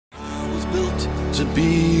to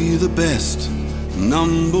be the best,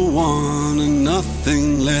 number one and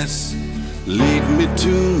nothing less. Lead me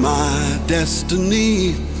to my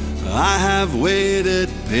destiny. I have waited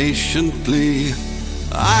patiently.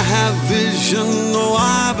 I have vision, oh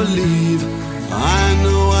I believe. I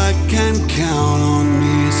know I can count on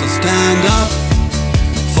me. So stand up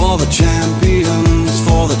for the champions,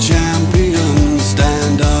 for the champions.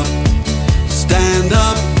 Stand up, stand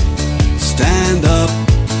up, stand up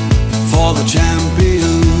for the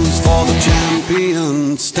champions, for the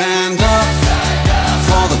champions. Stand up